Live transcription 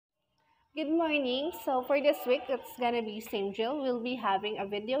Good morning. So for this week, it's gonna be same drill. We'll be having a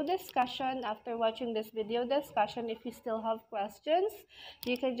video discussion. After watching this video discussion, if you still have questions,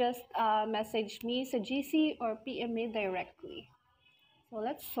 you can just message me sa GC or PM me directly. So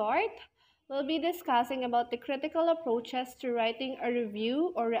let's start. We'll be discussing about the critical approaches to writing a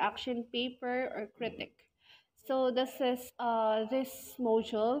review or reaction paper or critic. So this is this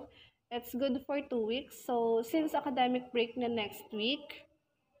module. It's good for 2 weeks. So since academic break na next week,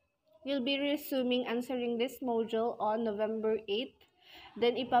 we'll be resuming answering this module on November 8.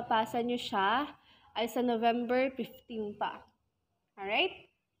 Then ipapasa nyo siya ay sa November 15 pa. Alright?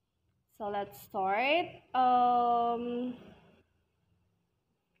 So let's start.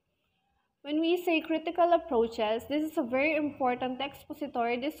 When we say critical approaches, this is a very important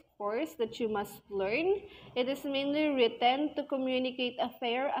expository discourse that you must learn. It is mainly written to communicate a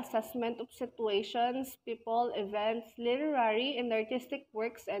fair assessment of situations, people, events, literary and artistic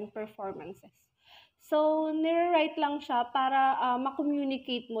works, and performances. So, nire-write lang siya para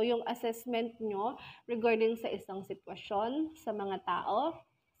ma-communicate mo yung assessment nyo regarding sa isang sitwasyon, sa mga tao,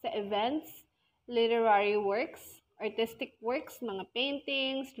 sa events, literary works, artistic works, mga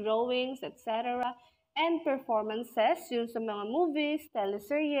paintings, drawings, etc. And performances, yung sa mga movies,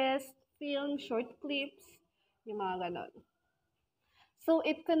 teleseries, film, short clips, yung mga ganon. So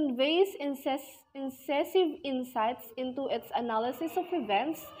it conveys incisive insights into its analysis of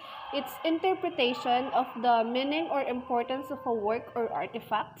events, its interpretation of the meaning or importance of a work or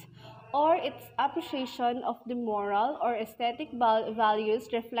artifact, or its appreciation of the moral or aesthetic values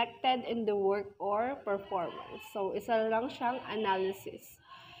reflected in the work or performance. So, isa lang siyang analysis.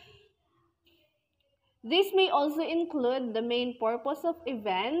 This may also include the main purpose of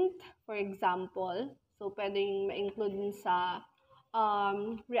event, for example. So, pwedeng ma-include sa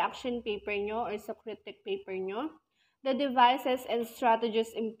reaction paper nyo or sa critic paper nyo. The devices and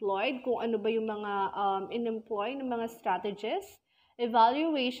strategies employed, kung ano ba yung mga in-employ ng mga strategies,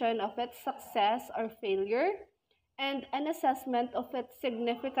 evaluation of its success or failure, and an assessment of its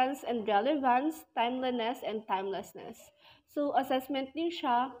significance and relevance, timeliness, and timelessness. So, assessment din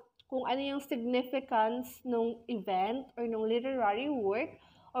siya kung ano yung significance ng event or ng literary work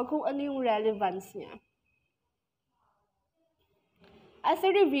or kung ano yung relevance niya. As a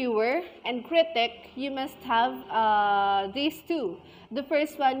reviewer and critic, you must have these two. The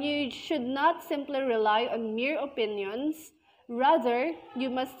first one, you should not simply rely on mere opinions. Rather, you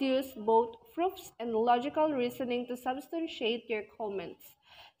must use both proofs and logical reasoning to substantiate your comments.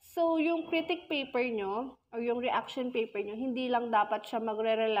 So, yung critic paper nyo, or yung reaction paper nyo, hindi lang dapat siya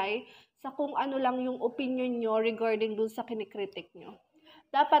magre-rely sa kung ano lang yung opinion nyo regarding dun sa kinikritik nyo.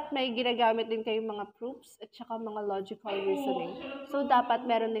 Dapat may ginagamit din kayong mga proofs at saka mga logical reasoning. So, dapat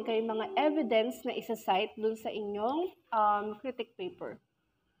meron din kayong mga evidence na isa-cite dun sa inyong critic paper.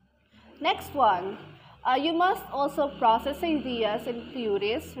 Next one, you must also process ideas and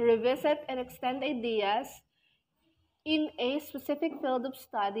theories, revisit and extend ideas in a specific field of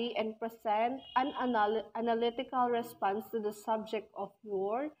study, and present an analytical response to the subject of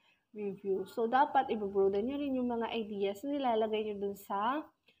your review. So, dapat ibubroaden nyo rin yung mga ideas na nilalagay nyo dun sa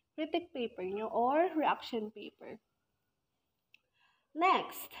critic paper nyo or reaction paper.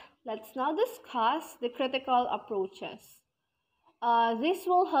 Next, let's now discuss the critical approaches. This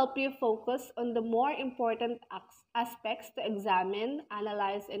will help you focus on the more important aspects to examine,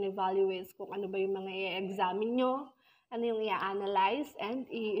 analyze, and evaluate. Kung ano ba yung mga i-examine nyo, ano yung i-analyze, and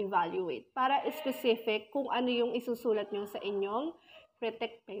i-evaluate. Para specific kung ano yung isusulat nyo sa inyong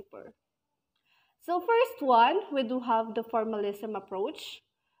critic paper. So first one, we do have the formalism approach.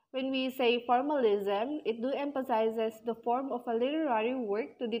 When we say formalism, it do emphasizes the form of a literary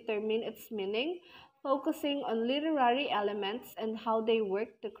work to determine its meaning, focusing on literary elements and how they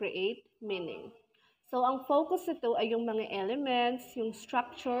work to create meaning. So, ang focus nito ay yung mga elements, yung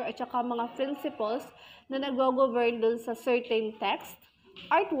structure, at saka mga principles na nag-govern dun sa certain text,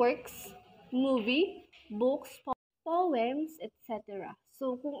 artworks, movie, books, poems, etc.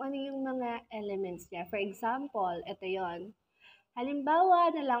 So, kung ano yung mga elements niya. For example, ito yon.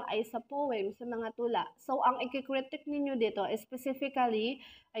 Halimbawa na lang ay sa poem, sa mga tula. So, ang ikikritik ninyo dito specifically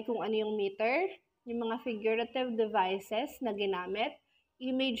ay kung ano yung meter, yung mga figurative devices na ginamit,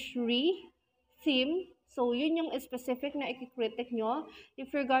 imagery, theme. So, yun yung specific na ikikritik nyo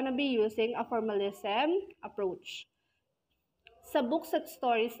if you're gonna be using a formalism approach. Sa books at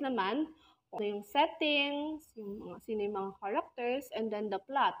stories naman, ano yung settings, yung mga, sino yung mga characters, and then the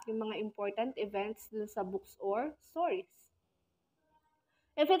plot, yung mga important events dun sa books or stories.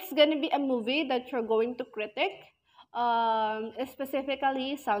 If it's gonna be a movie that you're going to critic,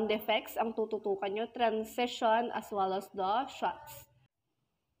 specifically sound effects ang tututukan nyo, transition as well as the shots.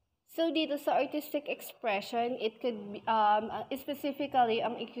 So, dito sa artistic expression, it could be, specifically,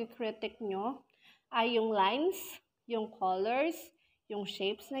 ang i-critic nyo ay yung lines, yung colors, yung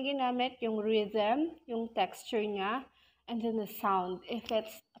shapes na ginamit, yung rhythm, yung texture niya, and then the sound, if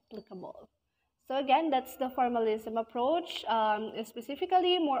it's applicable. So again, that's the formalism approach.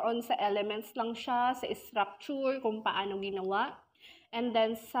 Specifically, more on sa elements lang siya, sa structure, kung paano ginawa. And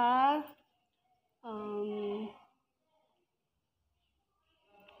then sa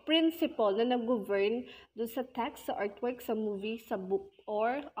principle na nag-govern doon sa text, sa artwork, sa movie, sa book,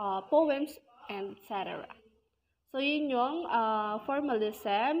 or poems, and etc. So yun yung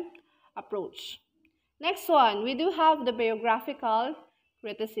formalism approach. Next one, we do have the biographical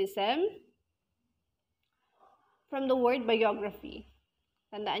criticism from the word biography.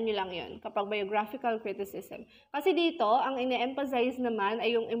 Tandaan nyo lang yun, kapag biographical criticism. Kasi dito, ang ine-emphasize naman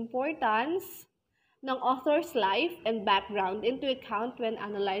ay yung importance ng author's life and background into account when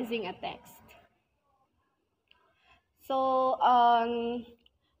analyzing a text. So,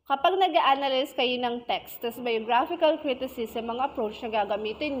 kapag nag-a-analyze kayo ng text, tas biographical criticism, ang approach na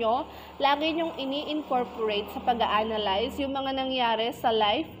gagamitin nyo, lagi nyong ini-incorporate sa pag-a-analyze yung mga nangyari sa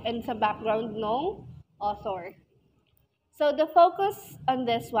life and sa background ng author. So the focus on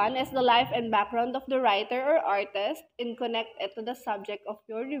this one is the life and background of the writer or artist and connect it to the subject of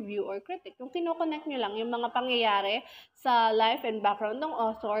your review or critic. Yung kinoconnect nyo lang yung mga pangyayari sa life and background ng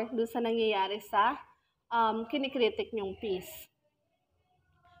author dun sa nangyayari sa kinikritik nyong piece.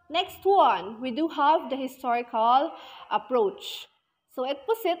 Next one, we do have the historical approach. So it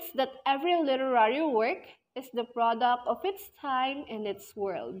posits that every literary work is the product of its time and its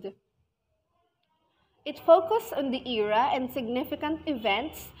world. It focused on the era and significant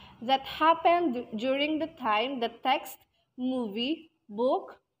events that happened during the time the text, movie,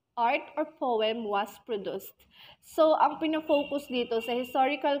 book, art, or poem was produced. So, ang pinafocus dito sa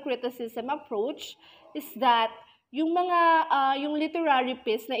historical criticism approach is that yung yung literary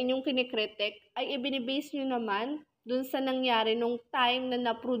piece na inyong kinikritik ay ibinibase nyo naman dun sa nangyari nung time na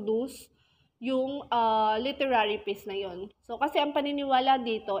na-produce yung literary piece na yon. So, kasi ang paniniwala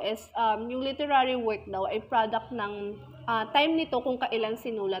dito is yung literary work daw ay product ng time nito kung kailan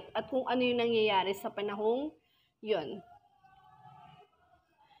sinulat at kung ano yung nangyayari sa panahong yon.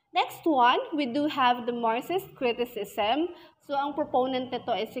 Next one, we do have the Marxist criticism. So, ang proponent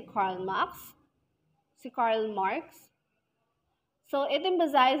nito ay si Karl Marx. So, it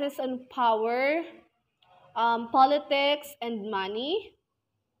emphasizes on power, politics, and money.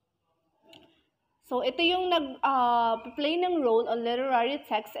 So, ito yung nag-play ng role on literary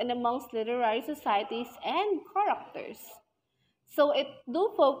text and amongst literary societies and characters. So, it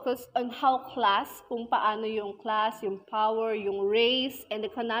do focus on how class, kung paano yung class, yung power, yung race, and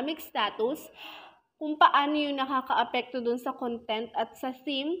economic status, kung paano yung nakaka-apekto dun sa content at sa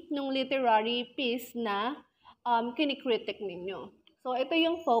theme ng literary piece na kinikritik ninyo. So, ito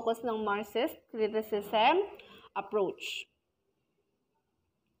yung focus ng Marxist criticism approach.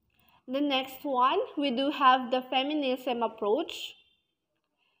 The next one, we do have the feminism approach.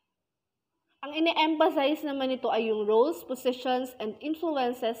 Ang ine-emphasize naman ito ay yung roles, positions, and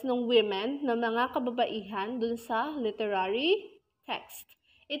influences ng women na mga kababaihan dun sa literary text.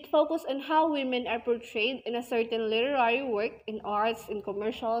 It focuses on how women are portrayed in a certain literary work, in arts, in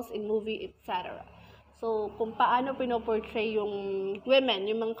commercials, in movie, etc. So, kung paano pinoportray yung women,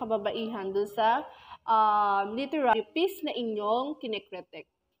 yung mga kababaihan dun sa literary piece na inyong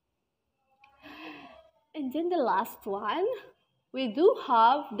kinikritik. And then the last one, we do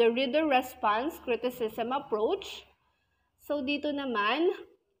have the reader response criticism approach. So dito naman,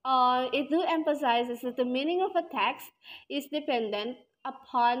 it do emphasizes that the meaning of a text is dependent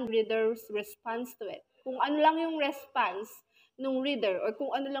upon reader's response to it. Kung ano lang yung response ng reader or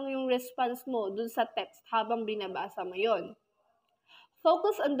kung ano lang yung response mo dun sa text habang binabasa mo yon.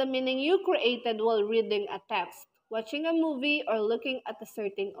 Focus on the meaning you created while reading a text, watching a movie, or looking at a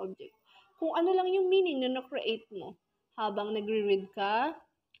certain object. Kung ano lang yung meaning na na-create mo habang nagre-read ka,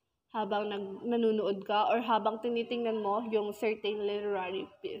 habang nanonood ka, or habang tinitingnan mo yung certain literary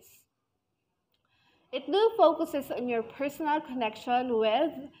piece. It do focuses on your personal connection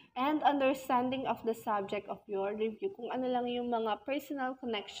with and understanding of the subject of your review. Kung ano lang yung mga personal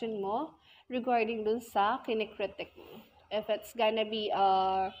connection mo regarding dun sa kinikritik mo. If it's gonna be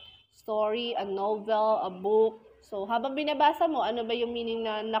a story, a novel, a book, so, habang binabasa mo, ano ba yung meaning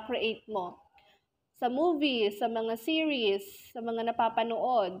na na-create mo? Sa movies, sa mga series, sa mga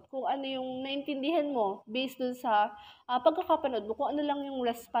napapanood, kung ano yung naintindihan mo based dun sa pagkakapanood mo, kung ano lang yung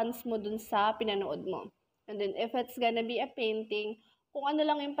response mo dun sa pinanood mo. And then, if it's gonna be a painting, kung ano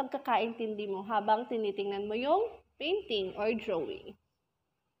lang yung pagkakaintindi mo habang tinitingnan mo yung painting or drawing.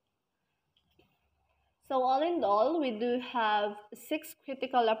 So all in all, we do have 6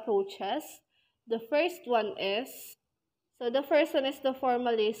 critical approaches. The first one is the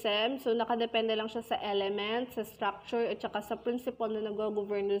formalism. So nakadepende lang siya sa element, sa structure, at saka sa principle na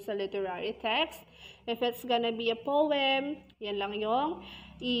nag-govern dun sa literary text. If it's gonna be a poem, yan lang yung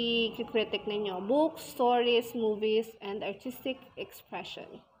i-critic ninyo. Books, stories, movies, and artistic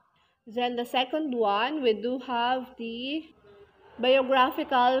expression. Then the second one, we do have the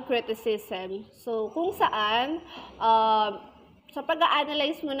biographical criticism. So, kung saan, sa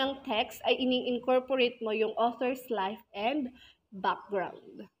pag-a-analyze mo ng text ay ini-incorporate mo yung author's life and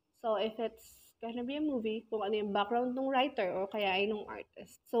background. So, if it's gonna be a movie, kung ano yung background ng writer or kaya ay ng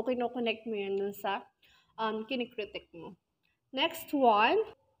artist. So, kinoconnect mo yun dun sa kinikritik mo. Next one,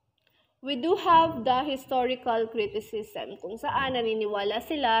 we do have the historical criticism, kung saan naniniwala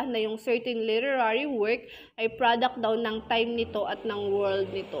sila na yung certain literary work ay product daw ng time nito at ng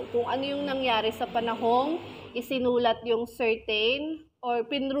world nito. Kung ano yung nangyari sa panahong isinulat yung certain or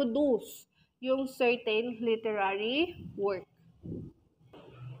pinroduce yung certain literary work.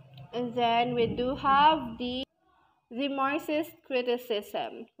 And then we do have the Marxist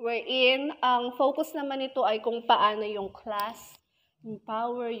criticism, wherein ang focus naman nito ay kung paano yung class, yung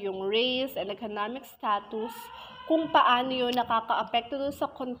power, yung race, and economic status, kung paano yun nakaka-apekto doon sa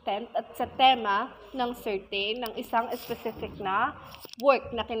content at sa tema ng certain, ng isang specific na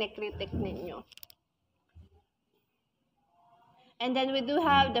work na kinikritik ninyo. And then we do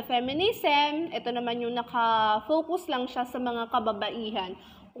have the feminism. Ito naman yung naka-focus lang siya sa mga kababaihan,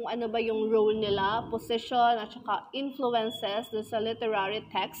 kung ano ba yung role nila, position, at saka influences doon sa literary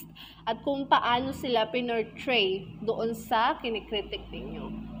text, at kung paano sila pinortray doon sa kinikritik ninyo.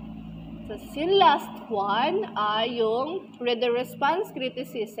 So, yung last one ay yung reader-response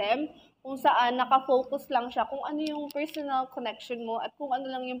criticism, kung saan nakafocus lang siya kung ano yung personal connection mo at kung ano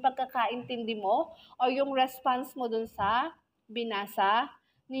lang yung pagkakaintindi mo o yung response mo doon sa binasa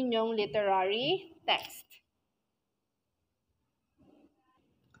ninyong literary text.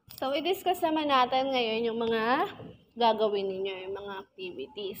 So, i-discuss naman natin ngayon yung mga gagawin ninyo, yung mga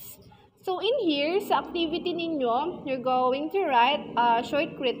activities. So, in here, sa activity ninyo, you're going to write a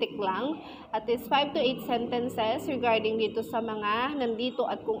short critic lang, at least 5 to 8 sentences regarding dito sa mga nandito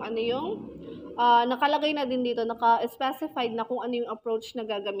at kung ano yung nakalagay na din dito, naka-specified na kung ano yung approach na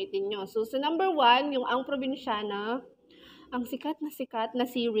gagamitin nyo. So, number 1, yung Ang Probinsyana, ang sikat na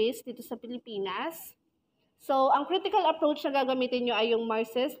series dito sa Pilipinas. So, ang critical approach na gagamitin nyo ay yung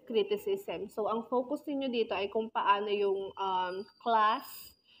Marxist criticism. So, ang focus niyo dito ay kung paano yung class,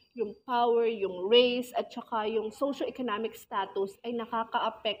 yung power, yung race, at saka yung socio-economic status ay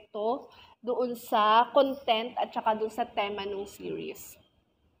nakaka-apekto doon sa content at saka doon sa tema ng series.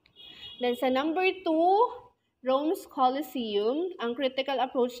 Then, sa number 2, Rome's Colosseum, ang critical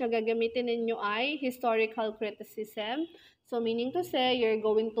approach na gagamitin ninyo ay historical criticism. So, meaning to say, you're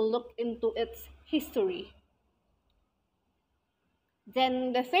going to look into its history.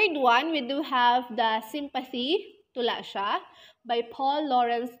 Then, the third one, we do have the Sympathy, tula siya, by Paul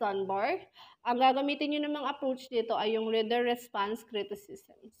Laurence Dunbar. Ang gagamitin nyo namang approach dito ay yung reader-response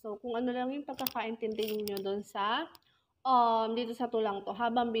criticism. So, kung ano lang yung pagkakaintindi nyo doon sa, dito sa tulang to,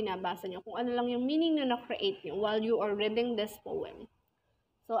 habang binabasa nyo, kung ano lang yung meaning na na-create nyo while you are reading this poem.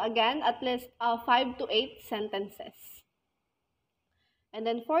 So, again, at least 5 to 8 sentences. And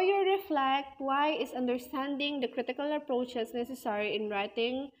then for your reflect, why is understanding the critical approaches necessary in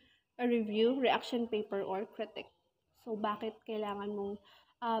writing a review, reaction paper, or critic? So, bakit kailangan mong,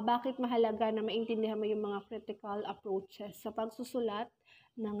 bakit mahalaga na maintindihan mo yung mga critical approaches sa pagsusulat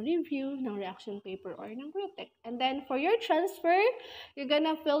ng review, ng reaction paper, or ng critic? And then for your transfer, you're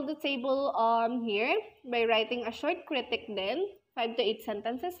gonna fill the table here by writing a short critic then, 5 to 8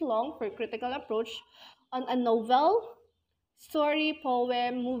 sentences long for critical approach on a novel, story,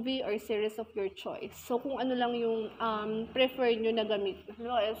 poem, movie, or series of your choice. So, kung ano lang yung preferred nyo na gamit.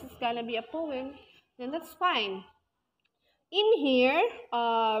 No, if it's gonna be a poem, then that's fine. In here,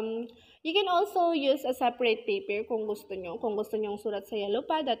 you can also use a separate paper kung gusto nyo. Kung gusto nyong sulat sa yellow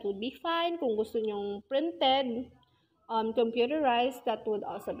pad, that would be fine. Kung gusto nyong printed, computerized, that would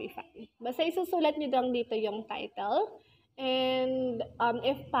also be fine. Basta isusulat nyo lang dito yung title. And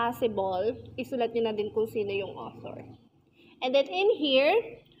if possible, isulat nyo na din kung sino yung author. And then in here,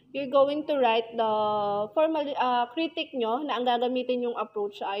 you're going to write the critic nyo na ang gagamitin yung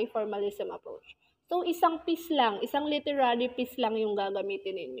approach ay formalism approach. So, isang piece lang, isang literary piece lang yung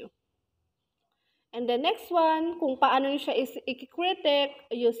gagamitin ninyo. And the next one, kung paano siya i-critic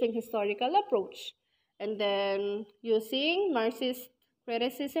using historical approach. And then, using Marxist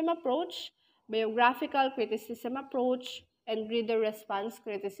criticism approach, biographical criticism approach, and reader response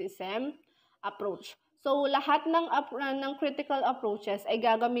criticism approach. So, lahat ng critical approaches ay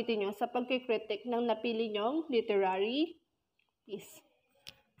gagamitin nyo sa pagkikritik ng napili nyong literary piece.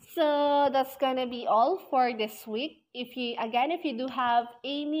 So, that's gonna be all for this week. If you do have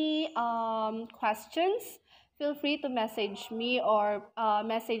any questions, feel free to message me or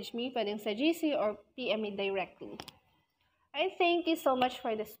pwedeng sa GC or PM me directly. I thank you so much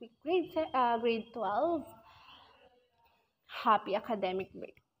for this week, grade 12. Happy academic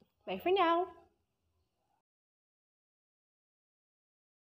break. Bye for now.